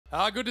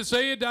Good to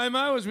see you,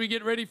 Damo, as we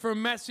get ready for a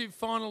massive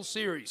final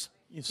series.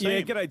 Yeah,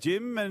 g'day,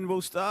 Jim. And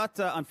we'll start,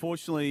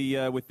 unfortunately,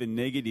 with the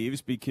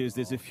negatives because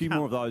there's a few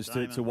more of those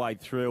to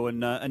wade through.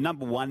 And a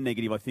number one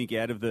negative, I think,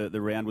 out of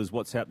the round was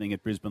what's happening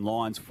at Brisbane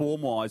Lions,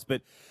 form-wise.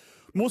 But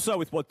more so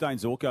with what Dayne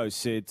Zorko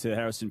said to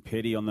Harrison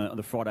Petty on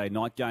the Friday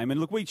night game. And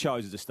look, we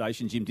chose as a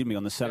station, Jim, didn't we,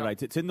 on the Saturday,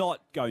 to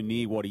not go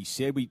near what he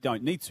said. We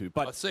don't need to.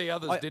 But I see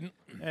others didn't.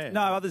 Yeah.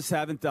 No, others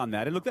haven't done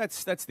that. And look,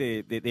 that's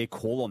their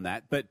call on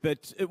that.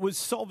 But it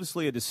was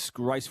obviously a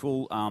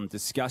disgraceful,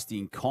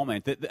 disgusting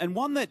comment. And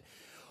one that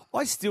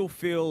I still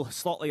feel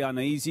slightly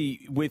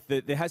uneasy with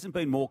that there hasn't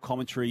been more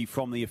commentary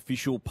from the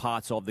official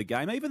parts of the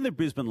game, even the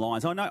Brisbane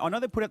Lions. I know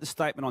they put out the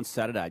statement on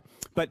Saturday,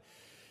 but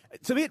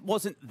to me it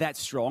wasn't that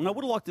strong. I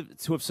would have liked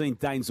to have seen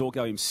Dayne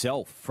Zorko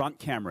himself, front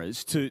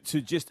cameras, to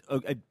just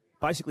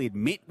basically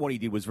admit what he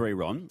did was very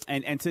wrong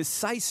and to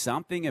say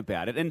something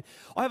about it. And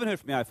I haven't heard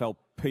from the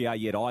AFLPA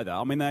yet either.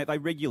 I mean, they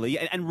regularly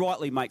and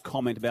rightly make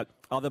comment about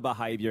other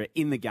behaviour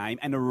in the game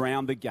and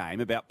around the game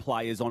about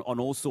players on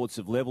all sorts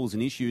of levels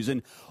and issues.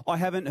 And I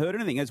haven't heard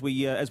anything as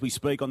we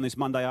speak on this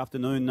Monday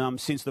afternoon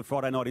since the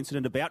Friday night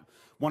incident about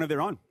one of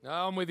their own. No,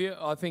 I'm with you.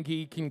 I think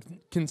he can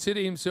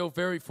consider himself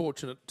very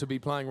fortunate to be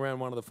playing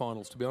round one of the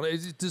finals, to be honest.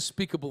 It's a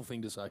despicable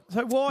thing to say.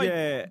 So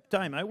why,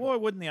 Damo, why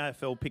wouldn't the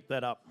AFL pick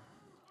that up?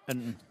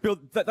 And Bill,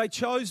 they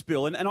chose,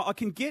 Bill, and I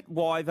can get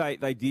why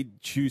they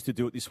did choose to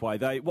do it this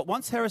way.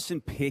 Once Harrison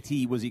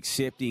Petty was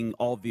accepting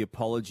of the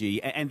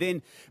apology and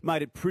then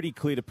made it pretty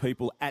clear to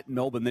people at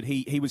Melbourne that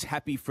he was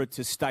happy for it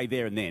to stay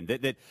there and then,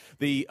 that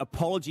the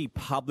apology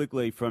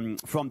publicly from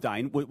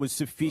Dayne was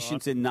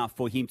sufficient enough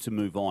for him to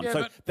move on. Yeah,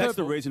 so that's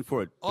the reason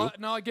for it, Bill.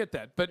 No, I get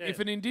that. But if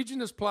an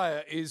Indigenous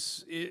player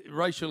is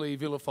racially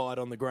vilified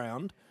on the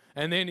ground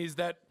and then is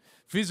that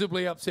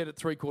visibly upset at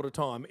three-quarter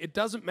time, it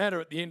doesn't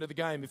matter at the end of the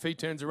game if he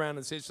turns around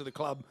and says to the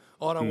club,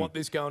 I don't want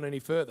this going any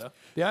further.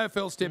 The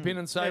AFL step in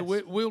and say,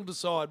 we'll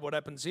decide what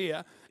happens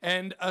here,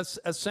 and a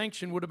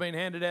sanction would have been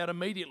handed out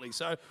immediately.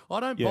 So I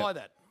don't buy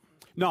that.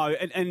 No,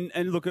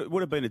 and look, it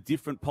would have been a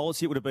different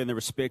policy. It would have been the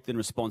respect and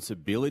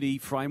responsibility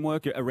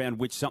framework around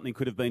which something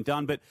could have been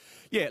done. But,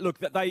 yeah, look,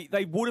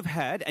 they would have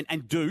had,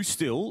 and do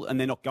still, and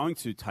they're not going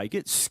to take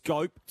it,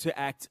 scope to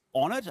act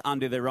on it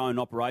under their own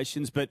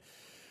operations. But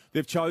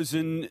they've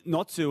chosen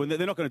not to, and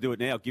they're not going to do it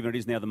now, given it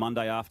is now the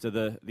Monday after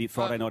the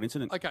Friday night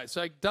incident. Okay,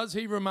 so does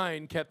he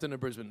remain captain of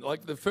Brisbane?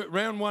 Like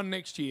round one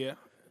next year,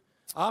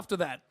 after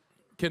that,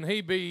 can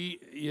he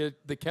be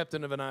the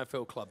captain of an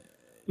AFL club?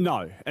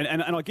 No,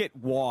 and I get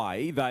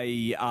why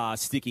they are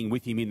sticking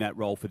with him in that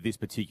role for this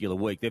particular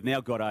week. They've now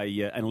got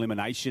an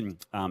elimination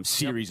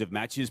series of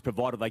matches,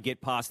 provided they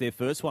get past their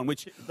first one,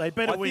 which they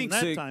better win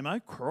that, Damo.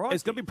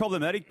 It's going to be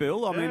problematic,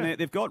 Bill. I mean,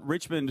 they've got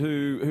Richmond,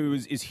 who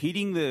is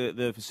hitting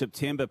the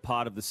September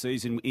part of the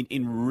season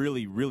in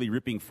really, really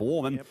ripping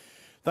form, and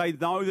they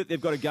know that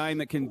they've got a game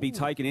that can be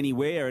taken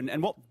anywhere.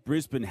 And what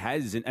Brisbane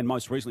has, and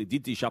most recently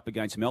did dish up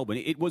against Melbourne,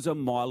 it was a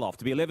mile off.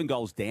 To be 11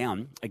 goals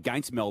down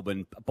against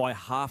Melbourne by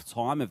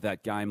half-time of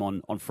that game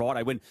on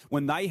Friday,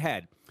 when they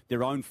had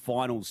their own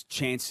finals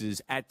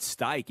chances at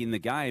stake in the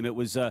game, it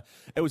was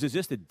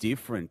just a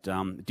different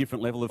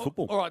level of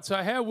football. All right,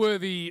 so how were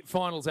the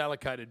finals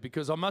allocated?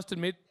 Because I must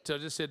admit, I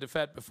just said to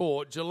Fat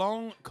before,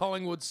 Geelong,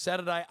 Collingwood,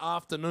 Saturday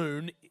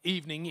afternoon,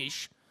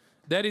 evening-ish.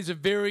 That is a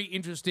very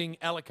interesting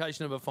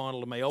allocation of a final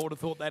to me. I would have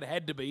thought that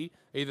had to be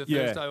either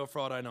Thursday or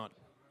Friday night.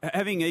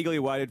 Having eagerly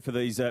waited for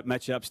these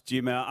matchups,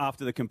 Jim,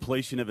 after the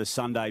completion of a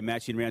Sunday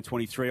match in round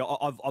 23,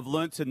 I've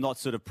learnt to not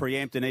sort of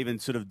preempt and even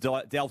sort of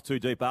delve too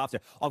deep after.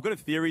 I've got a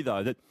theory,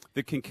 though, that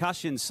the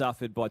concussion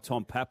suffered by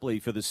Tom Papley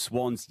for the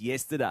Swans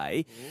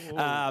yesterday,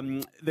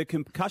 the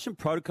concussion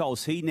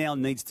protocols he now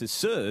needs to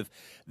serve,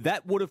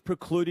 that would have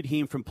precluded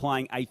him from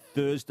playing a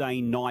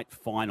Thursday night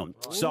final. Ooh.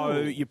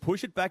 So you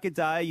push it back a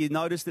day. You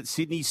notice that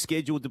Sydney's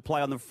scheduled to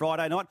play on the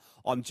Friday night.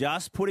 I'm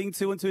just putting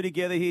two and two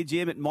together here,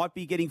 Jim. It might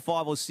be getting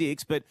 5 or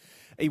 6, but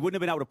he wouldn't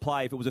have been able to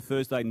play if it was a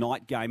Thursday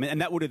night game.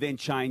 And that would have then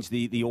changed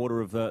the order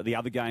of the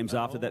other games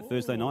after that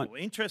Thursday night.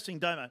 Interesting,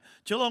 Damo.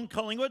 Geelong,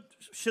 Collingwood,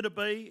 should it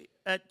be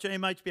at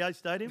GMHBA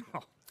Stadium?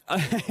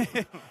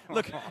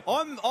 Look,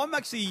 I'm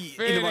actually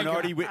in the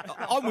minority.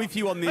 I'm with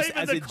you on this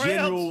even as a crowds,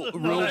 general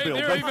rule, Bill.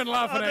 They're even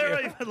laughing at you.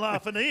 They're even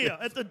laughing here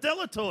at the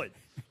Deletoid.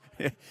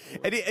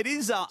 It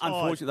is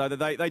unfortunate, though,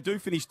 that they do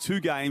finish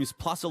 2 games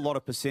plus a lot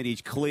of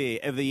percentage clear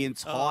of the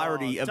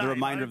entirety of the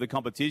remainder of the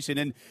competition.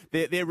 And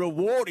their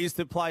reward is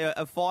to play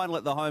a final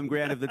at the home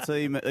ground of the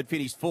team that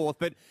finished 4th.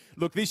 But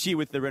look, this year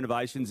with the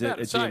renovations at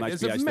GMHBA Stadium.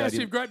 There's a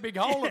massive, great big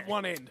hole at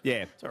one end.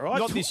 Yeah. It's all right.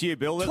 Not this year,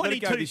 Bill. Let it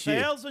go this year.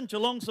 22,000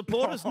 Geelong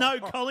supporters, no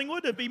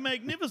Collingwood. It'd be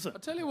magnificent.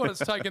 I'll tell you what it's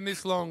taken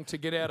this long to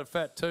get out of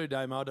Fat too,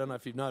 Damo. I don't know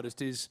if you've noticed,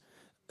 is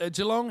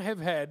Geelong have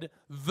had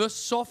the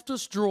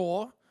softest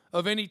draw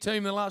of any team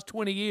in the last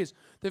 20 years.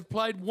 They've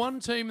played one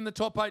team in the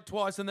top 8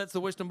 twice, and that's the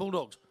Western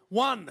Bulldogs.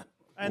 One.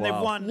 And they've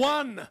won.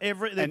 One.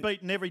 They've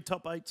beaten every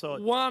top 8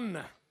 side. One.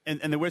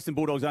 And the Western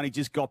Bulldogs only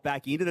just got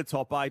back into the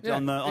top 8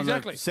 on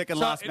the second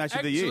last match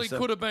of the year. It actually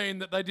could have been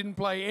that they didn't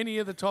play any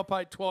of the top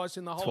 8 twice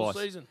in the whole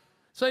season.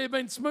 So you've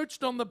been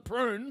smooched on the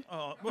prune,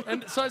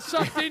 and so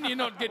sucked in. You're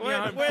not getting your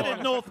home. Where final.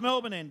 did North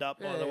Melbourne end up,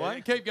 by the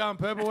way? Keep going,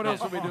 Purple. What else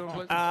are we doing,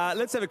 please?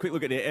 Let's have a quick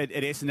look at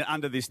Essendon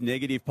under this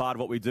negative part of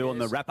what we do on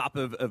the wrap-up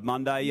of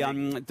Monday.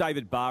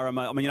 David Barham,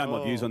 I mean, you know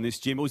my views on this,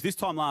 Jim. It was this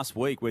time last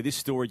week where this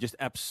story just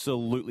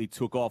absolutely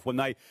took off when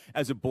they,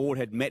 as a board,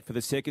 had met for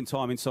the second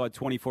time inside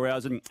 24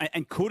 hours and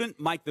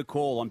couldn't make the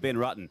call on Ben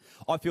Rutten.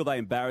 I feel they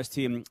embarrassed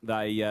him.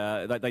 They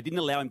didn't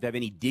allow him to have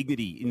any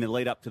dignity in the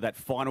lead-up to that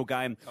final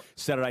game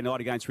Saturday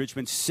night against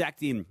Richmond, sacked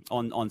him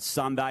on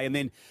Sunday. And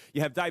then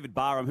you have David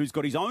Barham, who's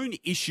got his own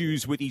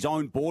issues with his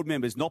own board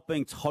members not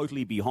being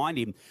totally behind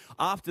him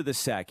after the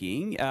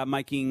sacking,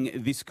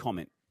 making this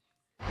comment.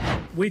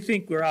 We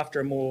think we're after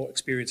a more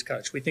experienced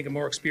coach. We think a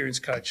more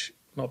experienced coach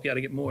might be able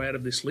to get more out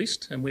of this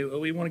list, and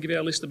we want to give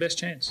our list the best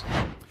chance.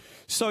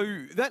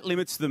 So that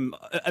limits them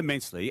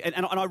immensely.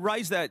 And I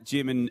raise that,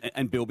 Jim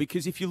and Bill,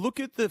 because if you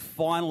look at the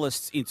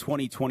finalists in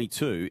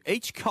 2022,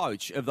 each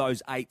coach of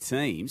those 8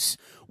 teams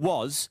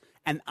was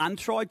an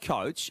untried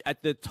coach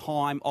at the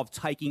time of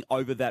taking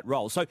over that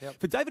role. So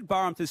for David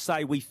Barham to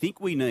say we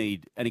think we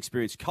need an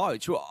experienced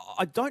coach, well,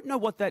 I don't know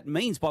what that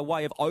means by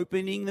way of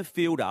opening the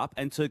field up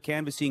and to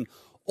canvassing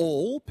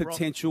all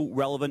potential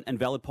relevant and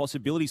valid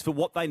possibilities for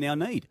what they now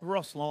need.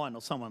 Ross Lyon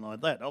or someone like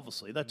that,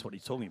 obviously. That's what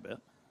he's talking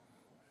about.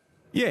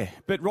 Yeah,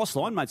 but Ross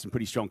Lyon made some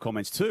pretty strong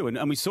comments too.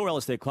 And we saw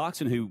Alistair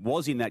Clarkson, who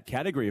was in that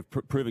category of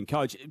proven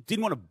coach,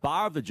 didn't want to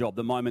bar of the job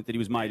the moment that he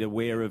was made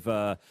aware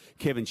of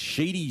Kevin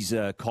Sheedy's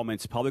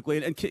comments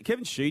publicly. And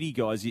Kevin Sheedy,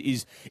 guys,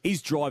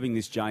 is driving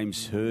this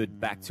James Hird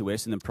back to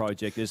Essendon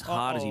project as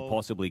hard as he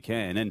possibly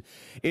can. And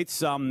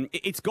it's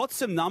got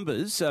some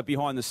numbers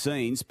behind the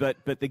scenes, but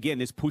again,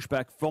 there's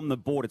pushback from the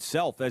board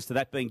itself as to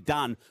that being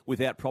done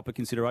without proper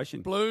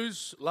consideration.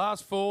 Blues,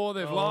 last 4.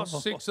 They've lost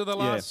 6 of the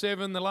last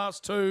 7. The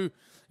last 2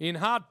 in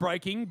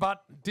heartbreaking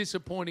but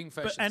disappointing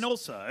fashion. And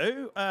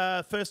also,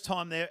 first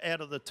time they're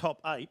out of the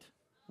top 8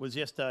 was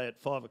yesterday at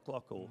 5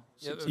 o'clock or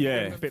 6.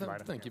 Yeah.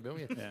 Thank you, Bill.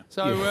 Yeah.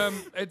 So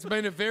it's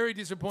been a very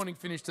disappointing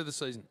finish to the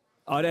season.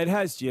 Oh, it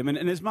has, Jim.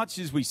 And as much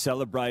as we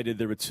celebrated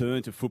the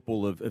return to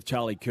football of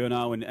Charlie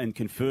Curnow and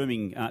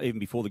confirming even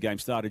before the game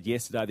started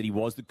yesterday that he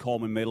was the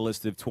Coleman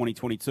medalist of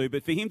 2022,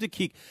 but for him to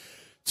kick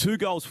 2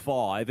 goals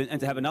 5 and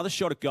to have another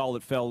shot at goal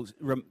that fell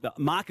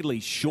markedly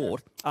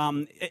short,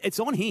 it's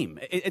on him.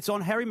 It's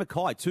on Harry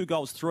Mackay, 2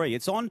 goals 3.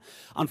 It's on,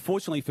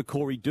 unfortunately, for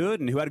Corey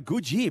Durden, who had a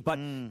good year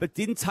but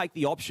didn't take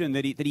the option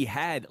that he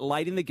had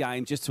late in the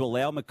game just to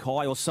allow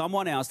Mackay or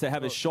someone else to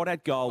have a shot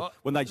at goal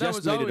when they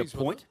just needed a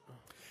point.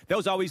 That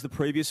was always the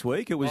previous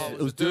week. It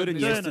was Durden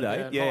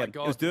yesterday. Yeah, it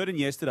was Durden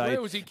yesterday.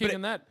 Where was he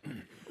kicking that?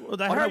 Well,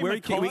 I don't know where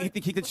he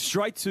kicked it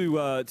straight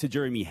to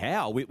Jeremy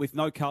Howe with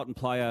no Carlton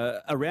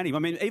player around him. I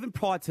mean, even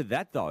prior to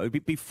that, though,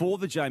 before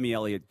the Jamie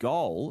Elliott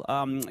goal,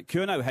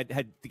 Curnow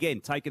had again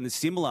taken the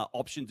similar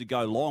option to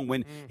go long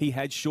when he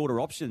had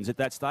shorter options at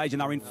that stage,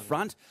 and they were in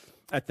front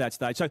at that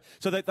stage.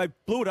 So they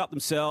blew it up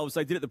themselves.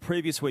 They did it the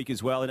previous week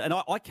as well. And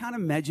I can't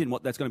imagine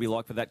what that's going to be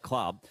like for that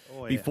club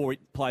before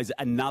it plays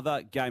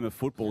another game of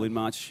football in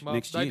March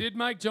next year. They did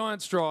make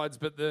giant strides,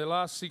 but the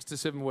last 6 to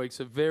 7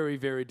 weeks are very,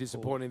 very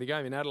disappointing. The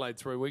game in Adelaide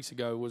 3 weeks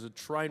ago was a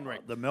train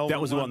wreck.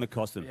 That was the one that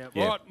cost them.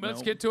 Yeah. Right,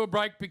 let's get to a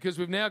break because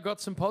we've now got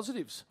some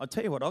positives. I'll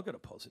tell you what, I've got a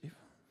positive.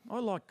 I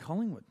like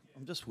Collingwood.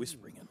 I'm just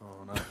whispering it.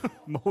 Oh,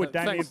 no. More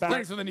Damian Barrett.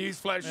 Thanks for the news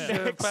flash,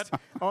 Next,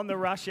 on the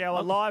Rush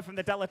Hour, live from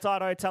the Delatado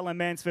Hotel in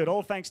Mansfield,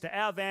 all thanks to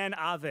Our Van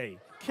RV.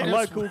 A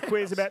local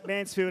quiz about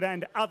Mansfield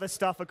and other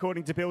stuff,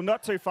 according to Bill.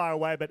 Not too far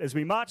away, but as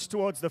we march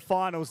towards the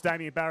finals,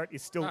 Damian Barrett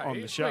is still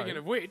on the show. Speaking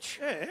of which...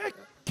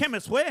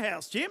 Chemist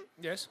Warehouse, Jim.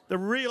 Yes. The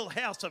real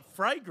house of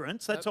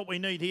fragrance. That's what we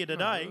need here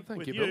today. Thank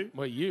with you, Bill.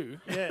 Well, you.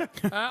 Yeah.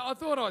 I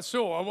thought I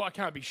saw, well, I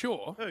can't be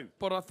sure. Who?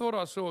 But I thought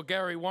I saw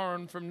Gary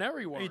Warren from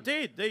Narry Warren. He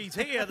did. He's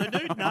here, the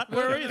nude nut.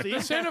 Where is he? The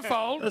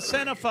centrefold. The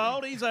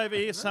centrefold. He's over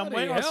here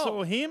somewhere. Bloody I hell.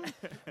 saw him.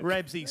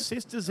 Rabsy's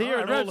sister's here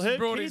and all Rabs her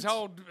brought kids. his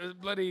whole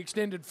bloody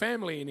extended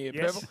family in here,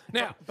 Yes.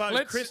 Purple.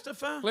 Now,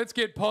 Christopher. let's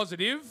get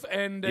positive,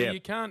 and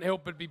you can't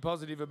help but be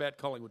positive about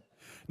Collingwood.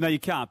 No, you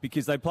can't,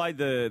 because they played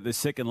the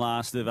second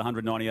last of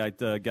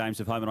 198 games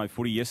of home and home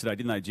footy yesterday,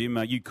 didn't they, Jim?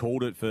 You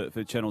called it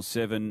for Channel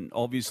 7,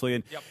 obviously,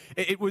 and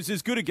it was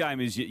as good a game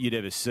as you'd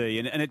ever see,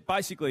 and it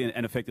basically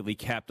and effectively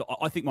capped,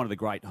 I think, one of the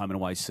great home and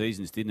away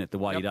seasons, didn't it, the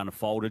way it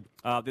unfolded.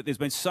 There's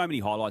been so many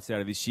highlights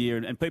out of this year,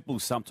 and people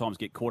sometimes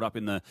get caught up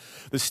in the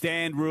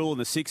stand rule and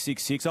the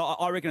 666.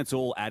 I reckon it's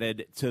all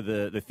added to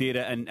the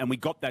theatre, and we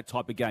got that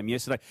type of game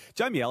yesterday.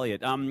 Jamie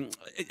Elliott, I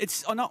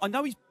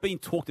know he's been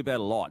talked about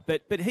a lot,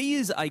 but he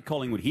is a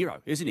Collingwood hero,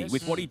 isn't he?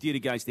 With what he did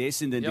against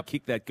Essendon to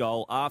kick that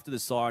goal after the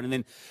siren, and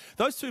then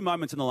those 2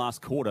 moments in the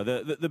last quarter,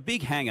 the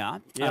big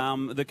hanger,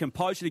 the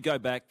composure to go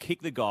back,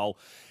 kick the goal,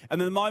 and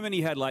then the moment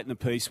he had late in the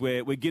piece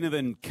where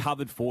Ginnivan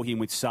covered for him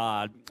with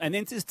Sard, and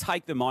then just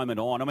take the moment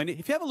on. I mean,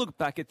 if you have a look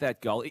back at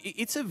that goal,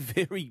 it's a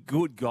very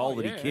good goal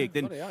that he kicked,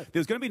 and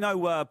there's going to be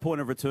no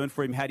point of return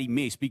for him had he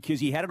missed, because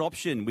he had an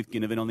option with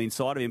Ginnivan on the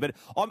inside of him. But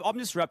I'm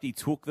just wrapped he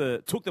took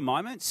the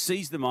moment,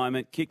 seized the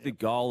moment, kicked the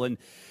goal, and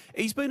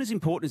he's been as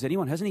important as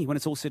anyone, hasn't he? he, when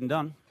it's all said and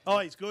done? Oh,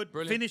 he's good.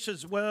 Brilliant.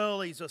 Finishes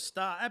well. He's a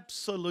star,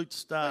 absolute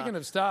star. Speaking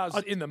of stars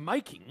in the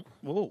making,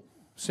 Oh,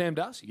 Sam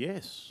Darcy.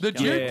 yes. The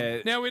Duke.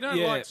 Yeah. Now, we don't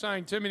Yeah. like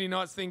saying too many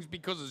nice things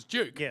because it's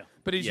Duke. Yeah.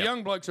 But his Yep.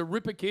 young bloke's a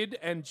ripper kid,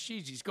 and,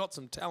 geez, he's got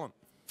some talent.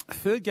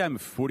 Third game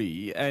of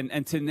footy,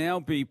 and to now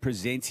be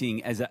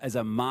presenting as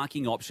a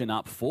marking option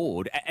up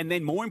forward, and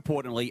then more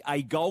importantly,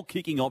 a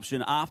goal-kicking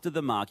option after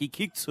the mark. He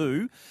kicked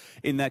 2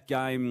 in that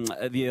game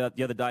the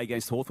other day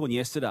against Hawthorn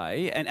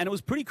yesterday, and it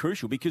was pretty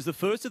crucial because the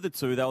first of the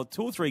 2, they were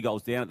 2 or 3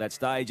 goals down at that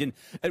stage, and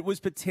it was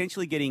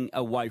potentially getting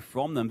away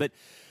from them. But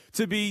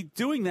to be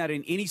doing that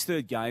in his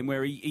third game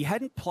where he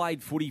hadn't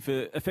played footy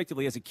for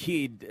effectively as a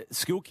kid,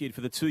 school kid,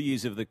 for the 2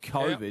 years of the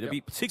COVID, it'd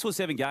be 6 or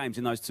 7 games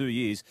in those 2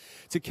 years,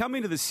 to come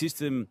into the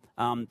system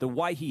the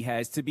way he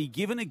has, to be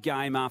given a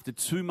game after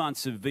 2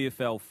 months of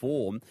VFL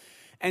form,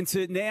 and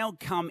to now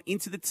come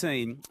into the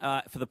team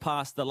for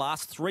the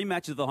last 3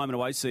 matches of the home and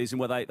away season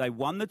where they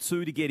won the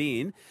 2 to get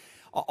in.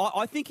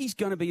 I think he's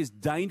going to be as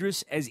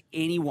dangerous as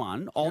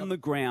anyone on the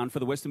ground for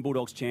the Western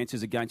Bulldogs'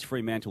 chances against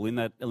Fremantle in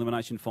that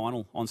elimination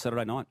final on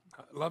Saturday night.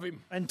 Love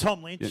him. And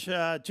Tom Lynch,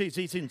 geez,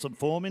 he's in some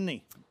form, isn't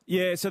he?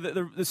 Yeah, so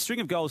the string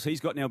of goals he's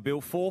got now,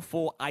 Bill, 4,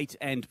 4, 8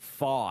 and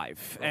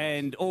 5.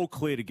 And all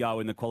clear to go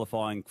in the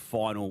qualifying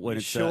final when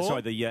it's,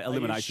 the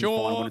elimination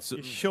final. When it's,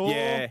 You sure?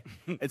 Yeah,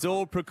 it's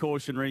all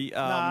precautionary.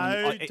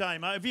 No,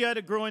 Damo. Have you had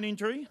a groin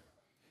injury?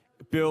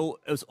 Bill,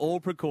 it was all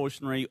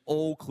precautionary,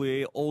 all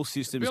clear, all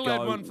systems Bill go.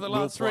 had one for the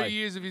We'll last 3 play.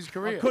 years of his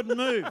career. I couldn't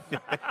move.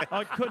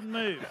 I couldn't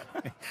move.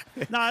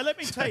 No, let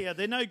me tell you,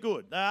 they're no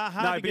good.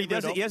 No, but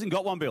he hasn't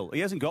got one, Bill.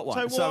 He hasn't got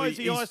one. So why is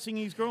he icing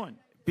his groin?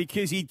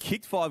 Because he'd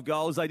kicked 5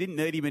 goals. They didn't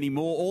need him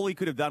anymore. All he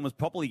could have done was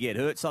properly get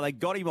hurt. So they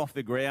got him off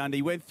the ground.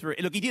 He went through.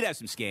 Look, he did have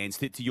some scans,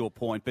 to your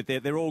point, but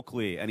they're all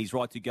clear and he's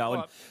right to go.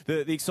 Right.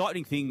 And the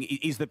exciting thing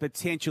is the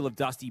potential of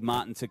Dusty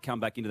Martin to come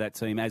back into that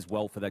team as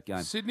well for that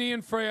game. Sydney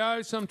and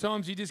Freo,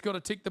 sometimes you just got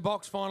to tick the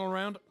box final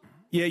round.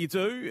 Yeah, you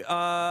do.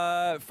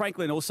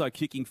 Franklin also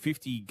kicking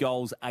 50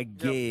 goals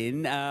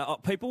again.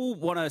 Yep. People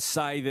want to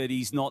say that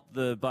he's not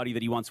the buddy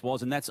that he once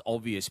was, and that's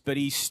obvious, but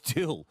he's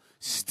still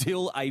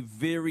a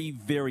very,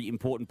 very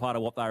important part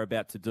of what they're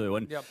about to do.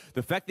 And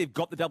the fact they've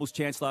got the doubles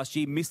chance last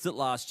year, missed it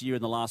last year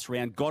in the last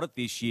round, got it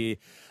this year,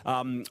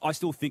 I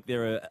still think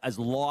they're as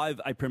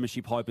live a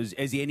premiership hope as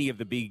any of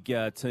the big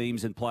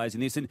teams and players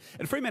in this. And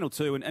Fremantle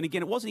too, and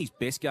again, it wasn't his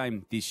best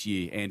game this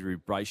year, Andrew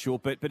Brayshaw,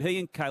 but he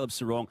and Caleb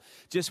Sarong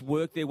just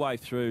worked their way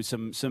through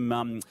some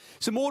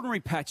ordinary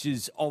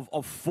patches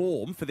of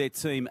form for their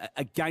team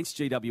against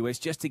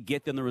GWS just to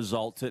get them the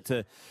result,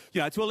 to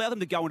allow them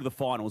to go into the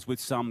finals with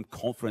some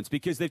confidence,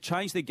 because they've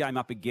changed their game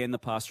up again the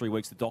past 3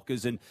 weeks, the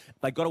Dockers, and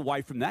they got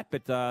away from that,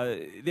 but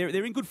they're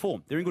in good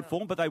form. They're in good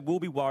form, but they will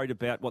be worried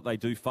about what they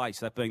do face,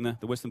 that being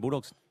the Western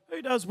Bulldogs.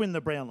 Who does win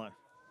the Brownlow?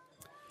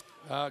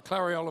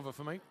 Clary Oliver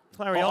for me.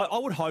 I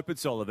would hope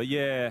it's Oliver,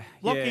 yeah.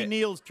 Lockie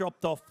Neal's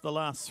dropped off the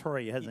last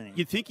 3, hasn't he?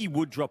 You'd think he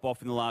would drop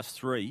off in the last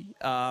 3,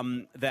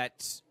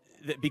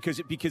 because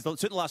certainly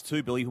the last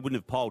 2, Billy, who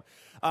wouldn't have polled.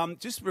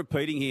 Just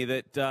repeating here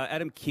that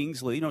Adam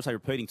Kingsley, not to say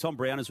repeating, Tom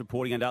Brown is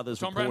reporting and others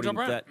Tom reporting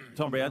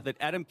Brown. that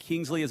Adam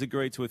Kingsley has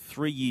agreed to a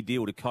 3-year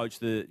deal to coach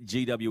the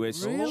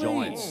GWS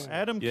Giants.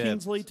 Adam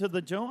Kingsley to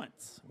the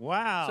Giants.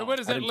 Wow. So where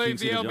does that Adam leave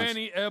Kingsley the to the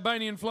Giants.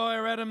 Albanian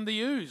flyer, Adam the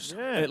Hughes?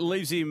 Yeah. It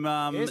leaves him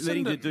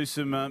needing to Essendon.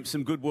 do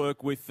some good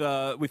work with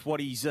what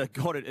he's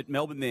got at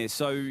Melbourne there.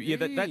 So yeah,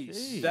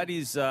 that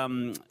is.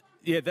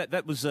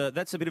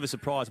 That's a bit of a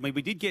surprise. I mean,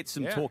 we did get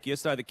some talk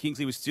yesterday that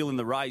Kingsley was still in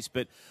the race,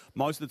 but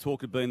most of the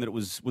talk had been that it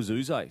was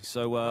Uze.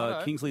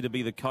 So Kingsley to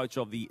be the coach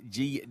of the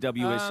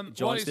GWS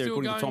Giants there,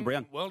 according to Tom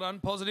Brown. Well done.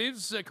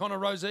 Positives. Connor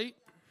Rozee.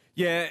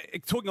 Yeah,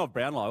 talking of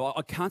Brownlow,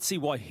 I can't see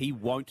why he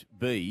won't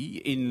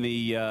be in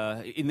the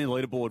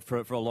leaderboard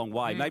for a long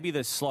way. Maybe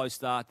the slow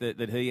start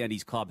that he and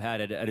his club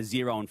had at a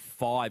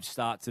 0-5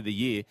 start to the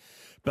year,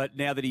 but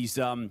now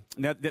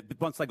that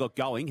once they got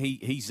going,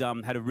 he's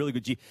had a really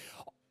good year.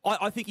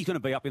 I think he's going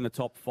to be up in the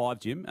top 5,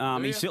 Jim.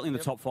 He's certainly in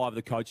the top 5 of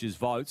the coaches'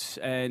 votes,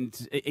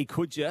 and he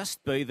could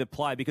just be the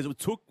player, because it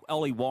took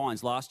Ollie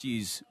Wines, last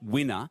year's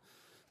winner,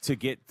 to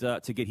get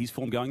his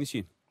form going this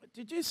year.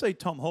 Did you see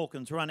Tom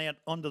Hawkins run out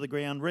onto the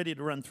ground, ready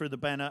to run through the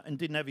banner, and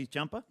didn't have his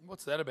jumper?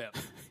 What's that about?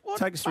 What?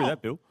 Take us through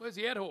that, Bill. Where's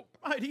the ad hoc?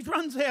 Mate, he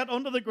runs out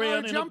onto the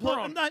ground in jumper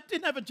on. No,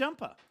 didn't have a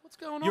jumper. What's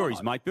going on? You're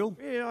his mate, Bill.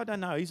 Yeah, I don't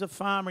know. He's a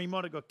farmer. He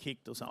might have got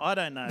kicked or something. I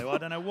don't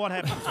know what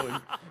happened to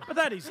him. But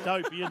that is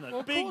dopey, isn't it?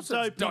 Well, of Big course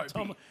it's dopey. dopey.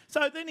 Tom.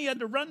 So then he had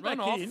to run back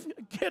off. in,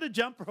 get a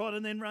jumper on,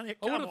 and then run out.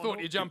 I would have thought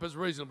your jumper's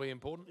reasonably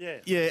important. Yeah.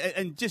 Yeah,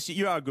 and just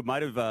you are a good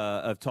mate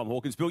of Tom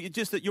Hawkins, Bill.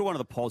 You're one of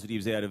the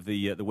positives out of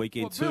the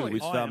weekend What, too. Billy?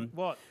 With I am.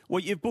 What? Well,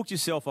 you've booked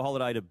yourself a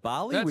holiday to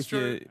Bali That's with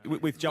true.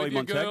 with Joey With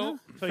your Montagna. girl.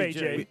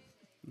 Fiji.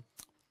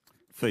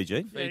 Fiji.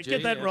 Yeah, Fiji,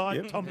 get that yeah. right,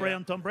 Yep. Tom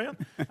Brown. Tom Brown.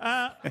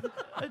 Oh,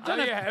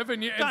 you have,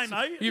 and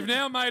Damo. you've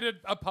now made it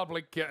a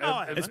public,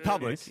 I haven't. It's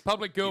public.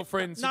 public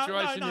girlfriend No,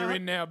 situation no. you're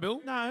in now, Bill.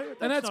 No,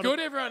 And that's not good.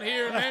 Everyone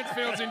here in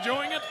Mansfield's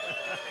enjoying it.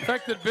 The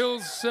fact that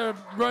Bill's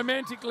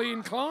romantically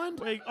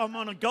inclined. I'm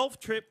on a golf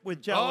trip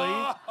with Joey.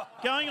 Oh.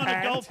 Going on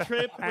a golf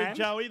trip with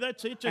Joey.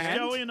 That's it. Just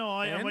Joey and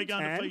I, and we're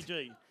going to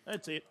Fiji.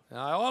 That's it. No,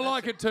 I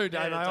like it too,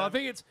 Damo. I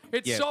think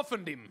it's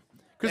softened him.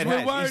 Because It we're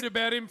has. worried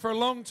about him for a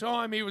long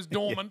time. He was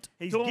dormant.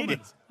 He's Dormant.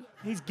 giddy.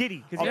 He's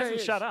giddy because he Yeah, hasn't he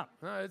is. shut up.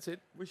 No, that's it.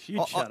 Wish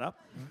you'd shut up.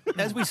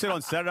 As we said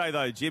on Saturday,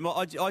 though, Jim,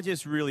 I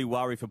just really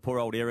worry for poor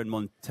old Erin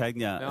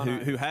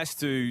Montagna, who has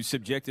to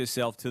subject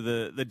herself to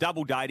the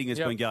double dating that's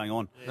been going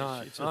on.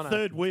 No, It's a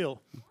third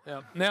wheel.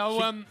 Yeah.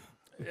 Now,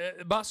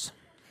 bus.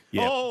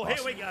 Yeah, Oh, bus.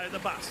 here we go, the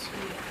bus.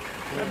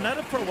 Haven't had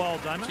it for a while,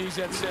 Damo. Geez,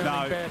 that's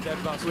sounding bad,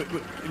 that bus.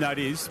 No, it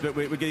is, but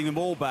we're getting them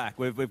all back.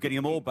 We're getting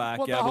them all back.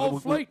 What, the whole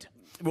fleet?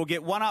 We'll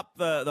get one up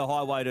the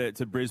highway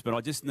to Brisbane.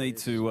 I just need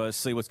to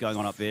see what's going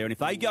on up there. And if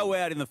they go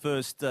out in the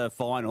first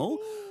final,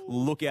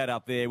 look out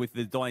up there with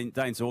the Dayne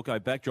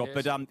Zorko backdrop.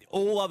 Yes. But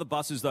all other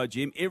buses, though,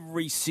 Jim,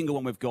 every single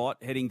one we've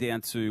got heading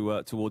down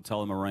toward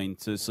Tullamarine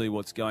to see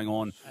what's going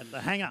on At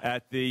the hangar.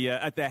 at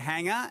the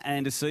hangar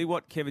and to see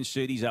what Kevin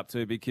Sheedy's up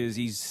to, because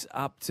he's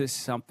up to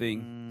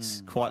something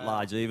quite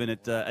large, even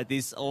at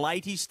this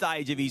latest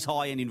stage of his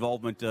high-end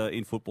involvement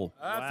in football.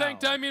 Thank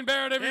Damian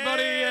Barrett,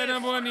 everybody.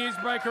 Number one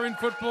newsbreaker in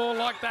football,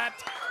 like that.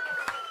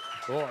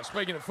 Oh,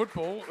 speaking of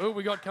football, who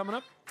we got coming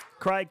up?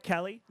 Craig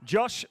Kelly,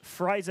 Josh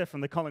Fraser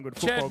from the Collingwood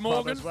Football Club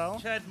Morgan. as well.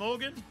 Chad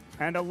Morgan.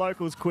 And a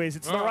locals quiz.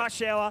 It's the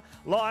Rush Hour,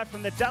 live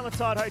from the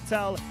Delatide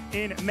Hotel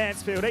in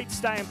Mansfield. Each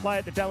stay and play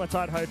at the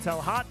Delatide Hotel,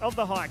 heart of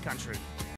the high country.